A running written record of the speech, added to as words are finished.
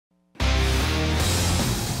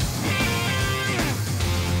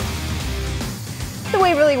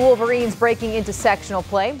Waverly Wolverines breaking into sectional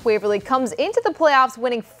play. Waverly comes into the playoffs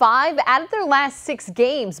winning 5 out of their last 6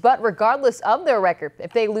 games, but regardless of their record,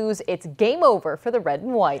 if they lose, it's game over for the red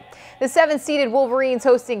and white. The 7th-seeded Wolverines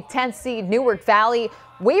hosting 10th seed Newark Valley.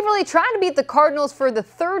 Waverly trying to beat the Cardinals for the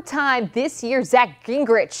 3rd time this year. Zach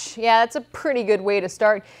Gingrich. Yeah, that's a pretty good way to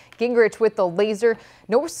start. Gingrich with the laser.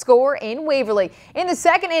 No score in Waverly. In the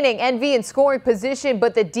 2nd inning, NV in scoring position,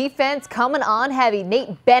 but the defense coming on heavy.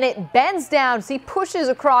 Nate Bennett bends down as he pushes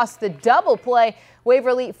across the double play.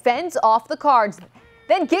 Waverly fends off the Cards.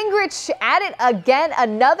 Then Gingrich at it again,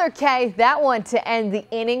 another K, that one to end the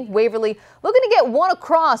inning. Waverly looking to get one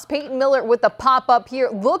across. Peyton Miller with the pop-up here.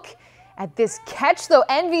 Look at this catch, though.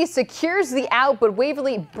 NV secures the out, but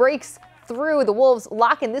Waverly breaks through. The Wolves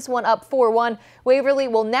locking this one up 4-1. Waverly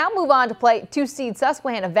will now move on to play 2-seed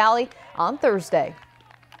Susquehanna Valley on Thursday.